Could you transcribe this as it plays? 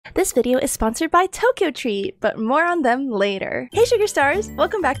This video is sponsored by Tokyo Treat, but more on them later. Hey Sugar Stars,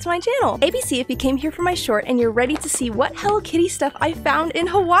 welcome back to my channel. ABC if you came here for my short and you're ready to see what Hello Kitty stuff I found in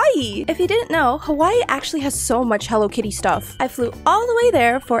Hawaii. If you didn't know, Hawaii actually has so much Hello Kitty stuff. I flew all the way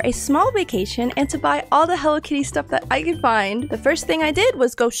there for a small vacation and to buy all the Hello Kitty stuff that I could find. The first thing I did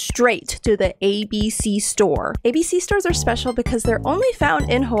was go straight to the ABC store. ABC stores are special because they're only found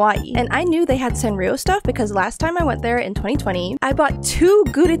in Hawaii, and I knew they had Sanrio stuff because last time I went there in 2020, I bought 2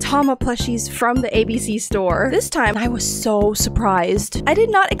 Gudetama plushies from the ABC store. This time, I was so surprised. I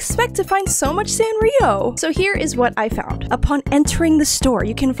did not expect to find so much Sanrio. So here is what I found. Upon entering the store,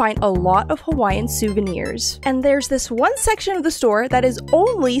 you can find a lot of Hawaiian souvenirs. And there's this one section of the store that is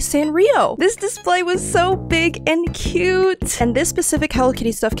only Sanrio. This display was so big and cute. And this specific Hello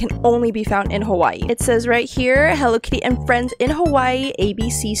Kitty stuff can only be found in Hawaii. It says right here, Hello Kitty and Friends in Hawaii,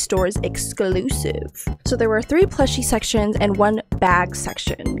 ABC stores exclusive. So there were 3 plushie sections and 1 bag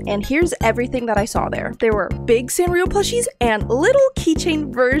section. And here's everything that I saw there. There were big Sanrio plushies and little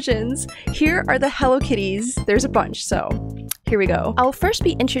keychain versions. Here are the Hello Kitties. There's a bunch, so here we go. I'll first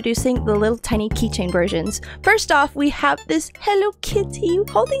be introducing the little tiny keychain versions. First off, we have this Hello Kitty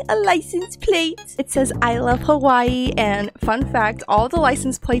holding a license plate. It says, I love Hawaii, and fun fact, all the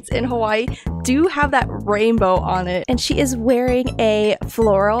license plates in Hawaii do have that rainbow on it. And she is wearing a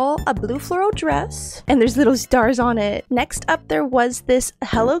blue floral dress, and there's little stars on it. Next up, there was this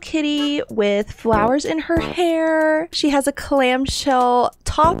Hello Kitty with flowers in her hair. She has a clamshell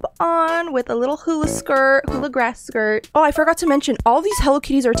top on with a little hula grass skirt. Oh, I forgot to mention, all these Hello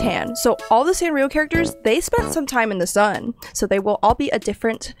Kitties are tan. So all the Sanrio characters, they spent some time in the sun. So they will all be a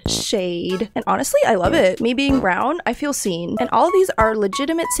different shade. And honestly, I love it. Me being brown, I feel seen. And all of these are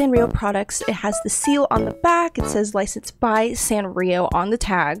legitimate Sanrio products. It has the seal on the back. It says licensed by Sanrio on the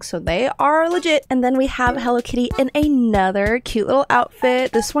tag. So they are legit. And then we have Hello Kitty in another cute little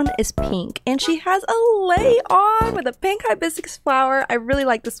outfit. This one is pink. And she has a lei on with a pink hibiscus flower. I really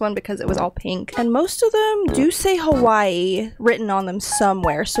like this one because it was all pink. And most of them do say Hawaii written on them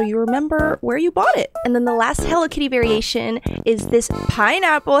somewhere, so you remember where you bought it. And then the last Hello Kitty variation is this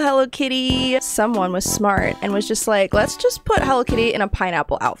pineapple Hello Kitty. Someone was smart and was just like, let's just put Hello Kitty in a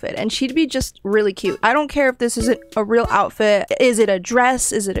pineapple outfit and she'd be just really cute. I don't care if this isn't a real outfit. Is it a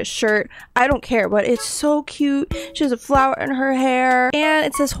dress? Is it a shirt? I don't care, but it's so cute. She has a flower in her hair and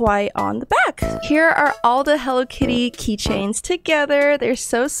it says Hawaii on the back. Here are all the Hello Kitty keychains together. They're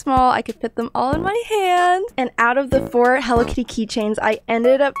so small, I could fit them all in my hand. And out of the 4 Hello Kitty keychains, I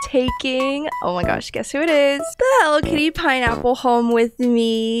ended up taking, oh my gosh, guess who it is? The Hello Kitty pineapple home with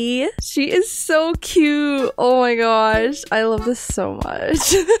me. She is so cute. Oh my gosh, I love this so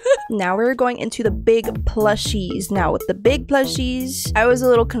much. Now we're going into the big plushies. Now with the big plushies, I was a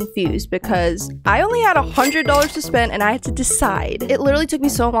little confused because I only had $100 to spend and I had to decide. It literally took me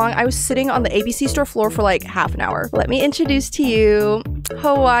so long. I was sitting on the ABC store floor for like half an hour. Let me introduce to you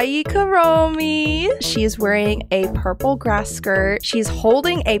Hawaii Kuromi. She is wearing a purple grass skirt. She's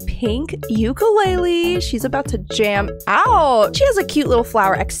holding a pink ukulele. She's about to jam out. She has a cute little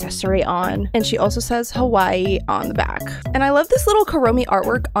flower accessory on, and she also says Hawaii on the back. And I love this little Kuromi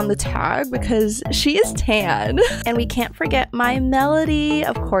artwork on the tag because she is tan. And we can't forget My Melody.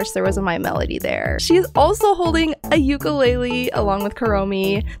 Of course, there was a My Melody there. She's also holding a ukulele along with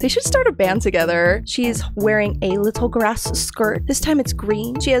Kuromi. They should start a band together. She's wearing a little grass skirt. This time it's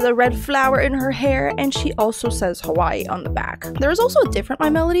green. She has a red flower in her hair, and she also says Hawaii on the back. There was also a different My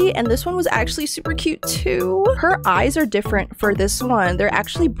Melody, and this one was actually super cute too. Her eyes are different for this one. They're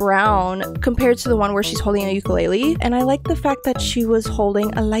actually brown compared to the one where she's holding a ukulele. And I like the fact that she was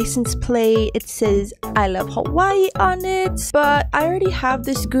holding a license plate. It says I love Hawaii on it, but I already have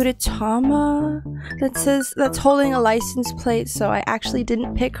this Gudetama that's holding a license plate, so I actually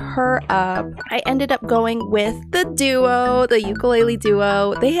didn't pick her up. I ended up going with the duo, the ukulele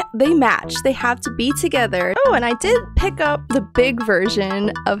duo. They match. They have to be together. Oh, and I did pick up the big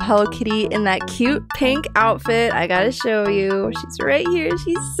version of Hello Kitty in that cute pink outfit. I gotta show you. She's right here.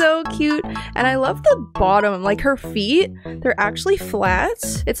 She's so cute. And I love the bottom, like her feet. They're actually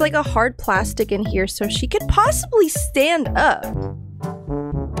flat. It's like a hard plastic in here, so she could possibly stand up.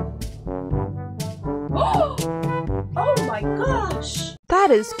 Oh my gosh! That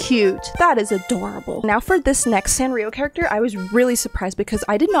is cute. That is adorable. Now for this next Sanrio character, I was really surprised because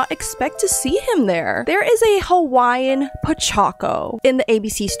I did not expect to see him there. There is a Hawaiian Pochako in the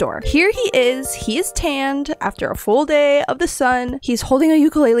ABC store. Here he is tanned after a full day of the sun. He's holding a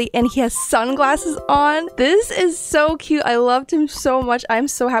ukulele and he has sunglasses on. This is so cute. I loved him so much. I'm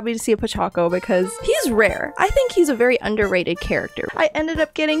so happy to see a Pochako because he's rare. I think he's a very underrated character. I ended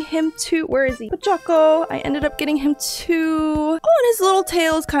up getting him to, where is he? Pochako. I ended up getting him to, oh, and his little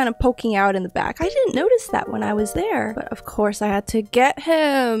tail is kind of poking out in the back. I didn't notice that when I was there, but of course I had to get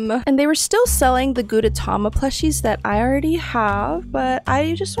him. And they were still selling the Gudetama plushies that I already have, but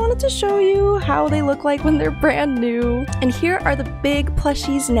I just wanted to show you how they look like when they're brand new. And here are the big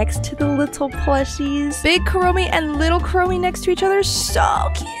plushies next to the little plushies. Big kuromi and little kuromi next to each other. So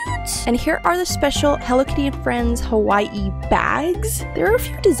cute! And here are the special Hello Kitty and Friends Hawaii bags. There are a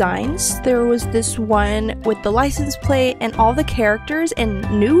few designs. There was this one with the license plate and all the characters and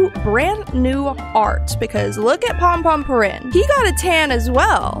brand new art, because look at Pom Pom Purin. He got a tan as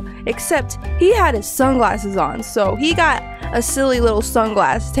well, except he had his sunglasses on, so he got a silly little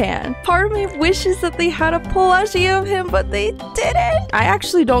sunglass tan. Part of me wishes that they had a plushie of him, but they didn't. I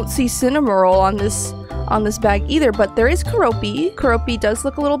actually don't see Cinnamoroll on this bag either, but there is Kuropi. Kuropi does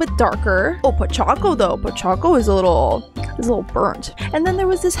look a little bit darker. Oh, Pochako though. Pochako is a little burnt. And then there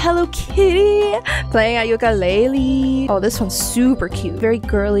was this Hello Kitty playing a ukulele. Oh, this one's super cute. Very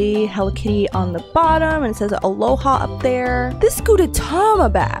girly. Hello Kitty on the bottom, and it says Aloha up there. This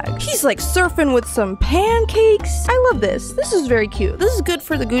Gudetama bag. He's like surfing with some pancakes. I love this. This is very cute. This is good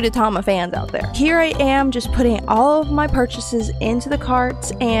for the Gudetama fans out there. Here I am just putting all of my purchases into the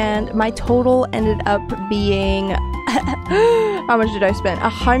cart, and my total ended up being how much did I spend?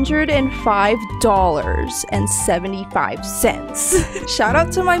 $105.75. Shout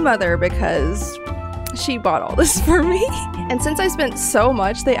out to my mother because she bought all this for me. And since I spent so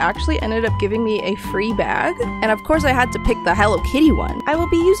much, they actually ended up giving me a free bag. And of course I had to pick the Hello Kitty one. I will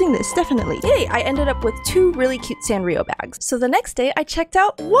be using this, definitely. Yay, I ended up with 2 really cute Sanrio bags. So the next day I checked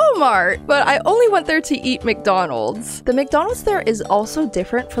out Walmart, but I only went there to eat McDonald's. The McDonald's there is also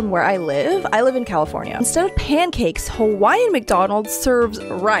different from where I live. I live in California. Instead of pancakes, Hawaiian McDonald's serves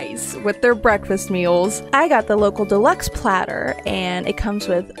rice with their breakfast meals. I got the local deluxe platter, and it comes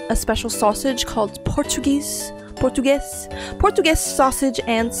with a special sausage called Portuguese sausage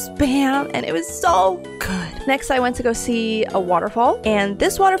and Spam, and it was so good. Next, I went to go see a waterfall, and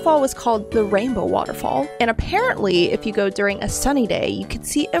this waterfall was called the Rainbow Waterfall. And apparently, if you go during a sunny day, you could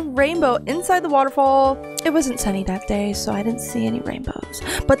see a rainbow inside the waterfall. It wasn't sunny that day, so I didn't see any rainbows.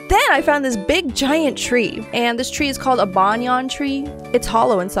 But then I found this big giant tree, and this tree is called a banyan tree. It's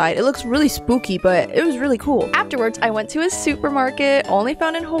hollow inside. It looks really spooky, but it was really cool. Afterwards, I went to a supermarket only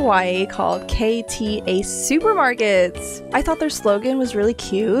found in Hawaii called KTA Supermarkets. I thought their slogan was really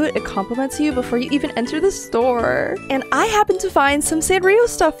cute. It compliments you before you even enter the store. And I happened to find some Sanrio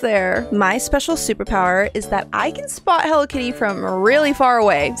stuff there. My special superpower is that I can spot Hello Kitty from really far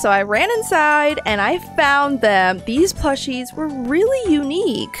away. So I ran inside and I found them. These plushies were really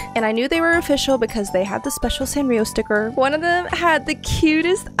unique. And I knew they were official because they had the special Sanrio sticker. One of them had the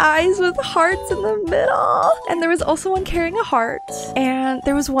cutest eyes with hearts in the middle. And there was also one carrying a heart. And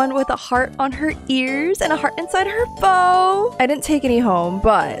there was one with a heart on her ears and a heart inside her bow. I didn't take any home,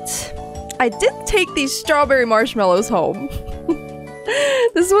 but I did take these strawberry marshmallows home.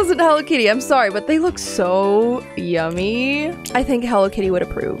 This wasn't Hello Kitty, I'm sorry, but they look so yummy. I think Hello Kitty would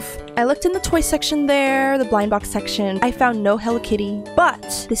approve. I looked in the toy section there, the blind box section. I found no Hello Kitty,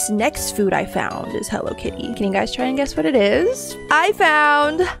 but this next food I found is Hello Kitty. Can you guys try and guess what it is? I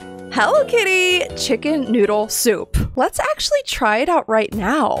found Hello Kitty chicken noodle soup. Let's actually try it out right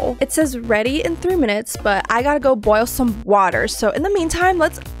now. It says ready in 3 minutes, but I gotta go boil some water. So in the meantime,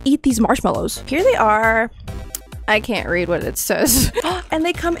 let's eat these marshmallows. Here they are. I can't read what it says. And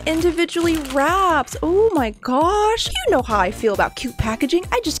they come individually wrapped. Oh my gosh. You know how I feel about cute packaging.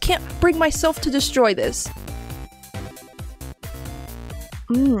 I just can't bring myself to destroy this.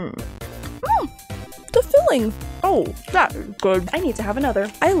 The filling. Oh, that is good. I need to have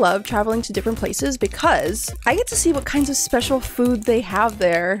another. I love traveling to different places because I get to see what kinds of special food they have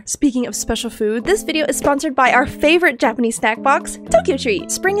there. Speaking of special food, this video is sponsored by our favorite Japanese snack box, Tokyo Treat.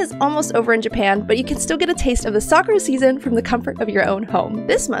 Spring is almost over in Japan, but you can still get a taste of the sakura season from the comfort of your own home.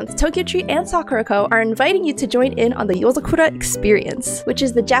 This month, Tokyo Treat and Sakura Co. are inviting you to join in on the Yozakura experience, which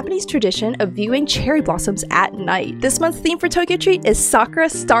is the Japanese tradition of viewing cherry blossoms at night. This month's theme for Tokyo Treat is Sakura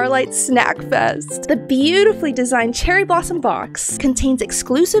Starlight Snack Fest. The beautifully designed cherry blossom box contains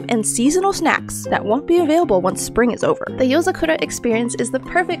exclusive and seasonal snacks that won't be available once spring is over. The Yozakura experience is the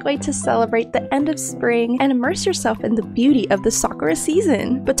perfect way to celebrate the end of spring and immerse yourself in the beauty of the sakura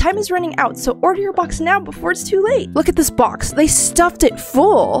season. But time is running out, so order your box now before it's too late. Look at this box. They stuffed it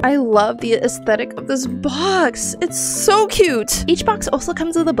full. I love the aesthetic of this box. It's so cute. Each box also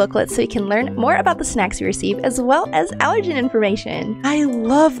comes with a booklet so you can learn more about the snacks you receive as well as allergen information. I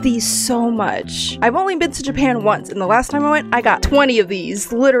love these so much. I've only been to Japan been once, and the last time I went, I got 20 of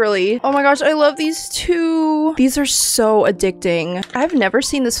these, literally. Oh my gosh, I love these too. These are so addicting. I've never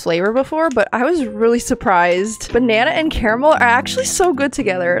seen this flavor before, but I was really surprised. Banana and caramel are actually so good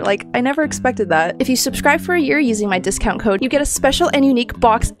together. Like, I never expected that. If you subscribe for a year using my discount code, you get a special and unique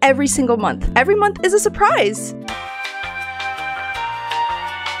box every single month. Every month is a surprise.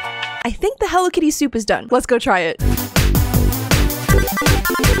 I think the Hello Kitty soup is done. Let's go try it.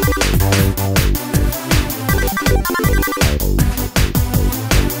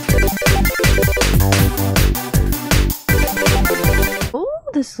 Oh,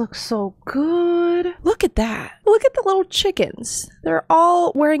 this looks so good. Look at that. Look at the little chickens. They're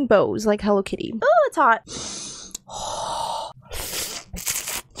all wearing bows like Hello Kitty. Oh, it's hot.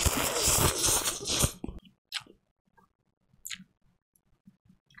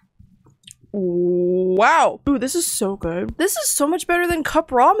 Wow. Ooh, this is so good. This is so much better than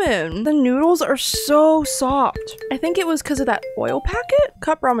cup ramen. The noodles are so soft. I think it was because of that oil packet.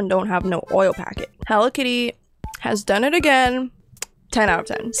 Cup ramen don't have no oil packet. Hello Kitty has done it again. 10 out of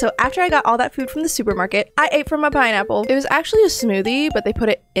 10. So after I got all that food from the supermarket, I ate from a pineapple. It was actually a smoothie, but they put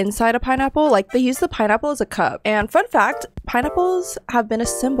it inside a pineapple. Like, they use the pineapple as a cup. And fun fact, pineapples have been a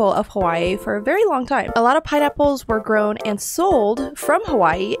symbol of Hawaii for a very long time. A lot of pineapples were grown and sold from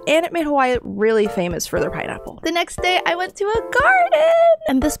Hawaii, and it made Hawaii really famous for their pineapple. The next day, I went to a garden,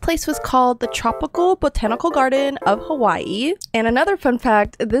 and this place was called the Tropical Botanical Garden of Hawaii. And another fun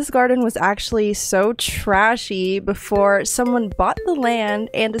fact, this garden was actually so trashy before someone bought the land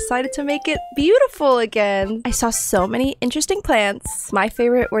and decided to make it beautiful again. I saw so many interesting plants. My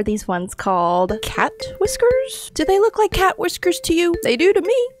favorite were these ones called cat whiskers. Do they look like cat whiskers to you? They do to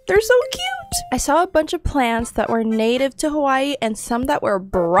me. They're so cute. I saw a bunch of plants that were native to Hawaii and some that were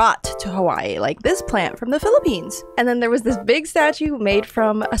brought to Hawaii, like this plant from the Philippines. And then there was this big statue made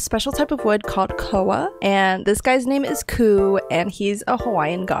from a special type of wood called koa, and this guy's name is Ku, and he's a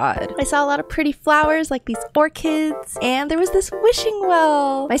Hawaiian god. I saw a lot of pretty flowers like these orchids, and there was this wishing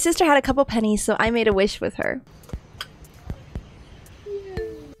well. My sister had a couple pennies, so I made a wish with her.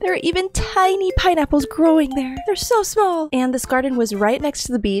 There are even tiny pineapples growing there. They're so small. And this garden was right next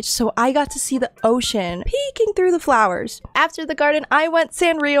to the beach, so I got to see the ocean peeking through the flowers. After the garden, I went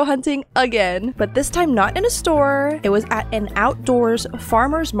Sanrio hunting again, but this time not in a store. It was at an outdoors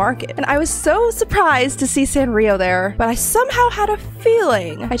farmer's market. And I was so surprised to see Sanrio there, but I somehow had a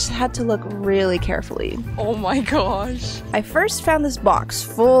feeling. I just had to look really carefully. Oh my gosh. I first found this box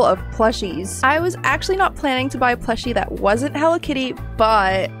full of plushies. I was actually not planning to buy a plushie that wasn't Hello Kitty,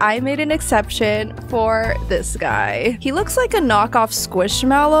 but I made an exception for this guy. He looks like a knockoff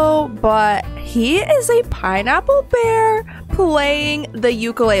Squishmallow, but he is a pineapple bear playing the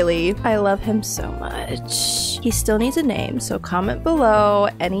ukulele. I love him so much. He still needs a name, so comment below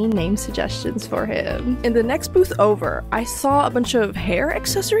any name suggestions for him. In the next booth over, I saw a bunch of hair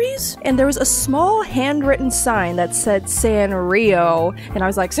accessories, and there was a small handwritten sign that said Sanrio, and I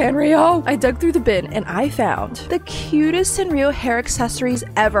was like, Sanrio? I dug through the bin, and I found the cutest Sanrio hair accessories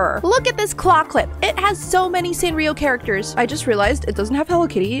ever. Look at this claw clip. It has so many Sanrio characters. I just realized it doesn't have Hello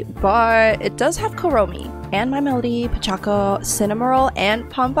Kitty, but it does have Kuromi, and My Melody, Pachaco, Cinnamoroll, and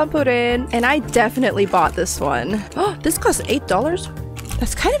Pom Pom Purin, and I definitely bought this one. Oh, this costs $8?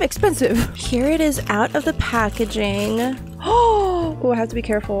 That's kind of expensive. Here it is out of the packaging. Oh, I have to be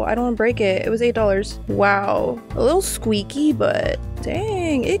careful. I don't want to break it. It was $8. Wow. A little squeaky, but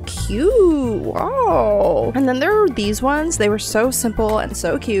dang, it's cute. Wow. And then there were these ones. They were so simple and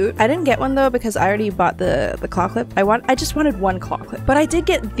so cute. I didn't get one though because I already bought the claw clip. I just wanted one claw clip. But I did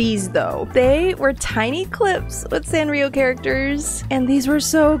get these though. They were tiny clips with Sanrio characters. And these were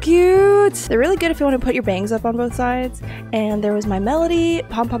so cute. They're really good if you want to put your bangs up on both sides. And there was My Melody,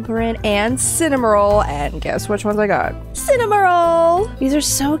 Pom Pom Purin, and Cinnamoroll. And guess which ones I got? Cinnamoroll! These are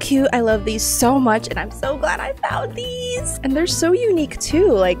so cute. I love these so much, and I'm so glad I found these. And they're so unique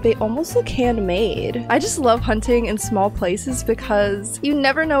too. Like, they almost look handmade. I just love hunting in small places because you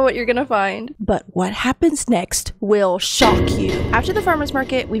never know what you're gonna find. But what happens next will shock you. After the farmer's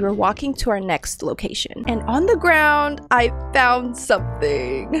market, we were walking to our next location, and on the ground, I found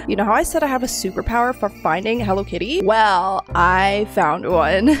something. You know how I said I have a superpower for finding Hello Kitty? Well, I found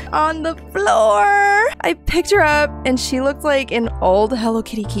one on the floor. I picked her up, and she looked like an old Hello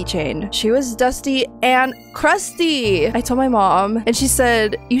Kitty keychain. She was dusty and crusty. I told my mom, and she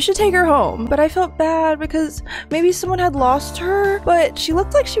said, you should take her home. But I felt bad because maybe someone had lost her, but she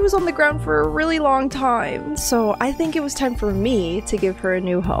looked like she was on the ground for a really long time. So I think it was time for me to give her a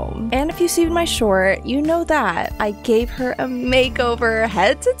new home. And if you've seen my short, you know that I gave her a makeover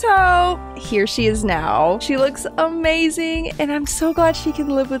head to toe. Here she is now. She looks amazing, and I'm so glad she can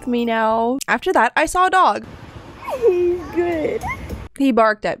live with me now. After that, I saw a dog. Good. He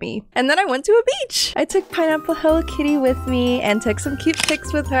barked at me. And then I went to a beach. I took Pineapple Hello Kitty with me and took some cute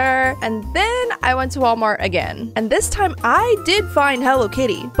pics with her. And then I went to Walmart again. And this time I did find Hello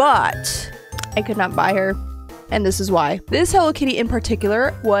Kitty, but I could not buy her. And this is why. This Hello Kitty in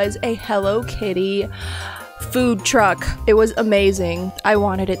particular was a Hello Kitty food truck. It was amazing. I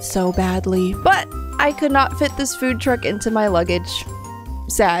wanted it so badly, but I could not fit this food truck into my luggage.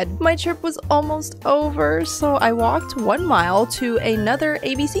 Sad. My trip was almost over, so I walked 1 mile to another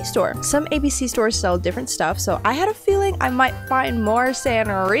ABC store. Some ABC stores sell different stuff, so I had a feeling I might find more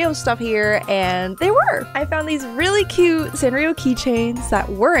Sanrio stuff here, and they were. I found these really cute Sanrio keychains that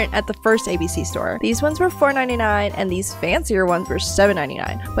weren't at the first ABC store. These ones were $4.99 and these fancier ones were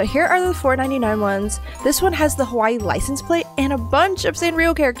 $7.99. But here are the $4.99 ones. This one has the Hawaii license plate and a bunch of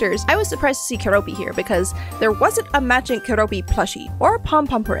Sanrio characters. I was surprised to see Kuromi here because there wasn't a matching Kuromi plushie or a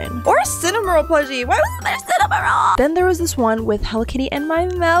Pom-Pom-Purin or a Cinnamoroll plushie. Why wasn't there Cinnamoroll? Then there was this one with Hello Kitty and My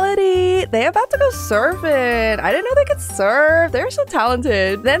Melody. They about to go surfing. I didn't know they could surf. They're so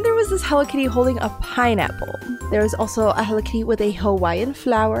talented. Then there was this Hello Kitty holding a pineapple. There was also a Hello Kitty with a Hawaiian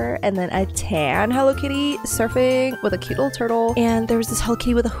flower, and then a tan Hello Kitty surfing with a cute little turtle. And there was this Hello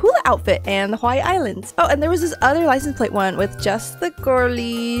Kitty with a hula outfit and the Hawaii Islands. Oh, and there was this other license plate one with just the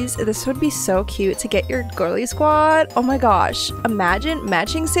girlies. This would be so cute to get your girly squad. Oh my gosh. Imagine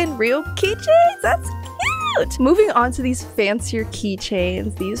matching Sanrio keychains. That's cute. Moving on to these fancier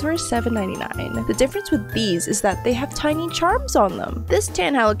keychains. These were $7.99. The difference with these is that they have tiny charms on them. This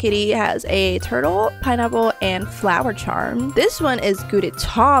tan Hello Kitty has a turtle, pineapple, and flower charm. This one is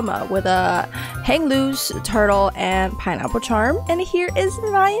Gudetama with a hang loose, turtle, and pineapple charm. And here is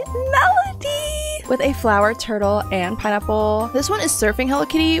My Melody with a flower, turtle, and pineapple. This one is surfing Hello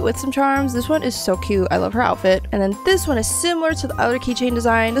Kitty with some charms. This one is so cute. I love her outfit. And then this one is similar to the other keychain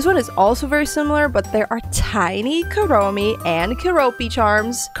design. This one is also very similar, but there are tiny Kuromi and Keroppi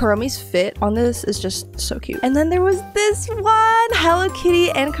charms. Kuromi's fit on this is just so cute. And then there was this one, Hello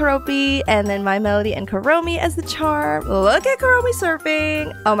Kitty and Keroppi, and then My Melody and Kuromi as the charm. Look at Kuromi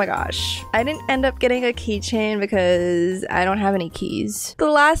surfing. Oh my gosh. I didn't end up getting a keychain because I don't have any keys. The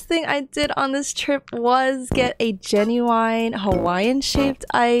last thing I did on this trip was get a genuine Hawaiian shaped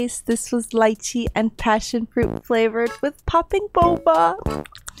ice. This was lychee and passion fruit flavored with popping boba.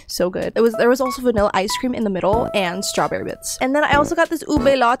 So good. There was also vanilla ice cream in the middle and strawberry bits. And then I also got this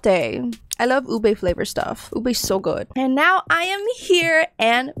ube latte. I love ube flavor stuff. Ube's so good. And now I am here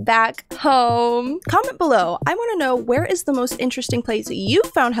and back home. Comment below. I want to know, where is the most interesting place you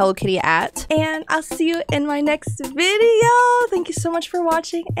found Hello Kitty at? And I'll see you in my next video. Thank you so much for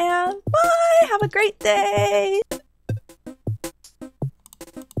watching, and bye. Have a great day.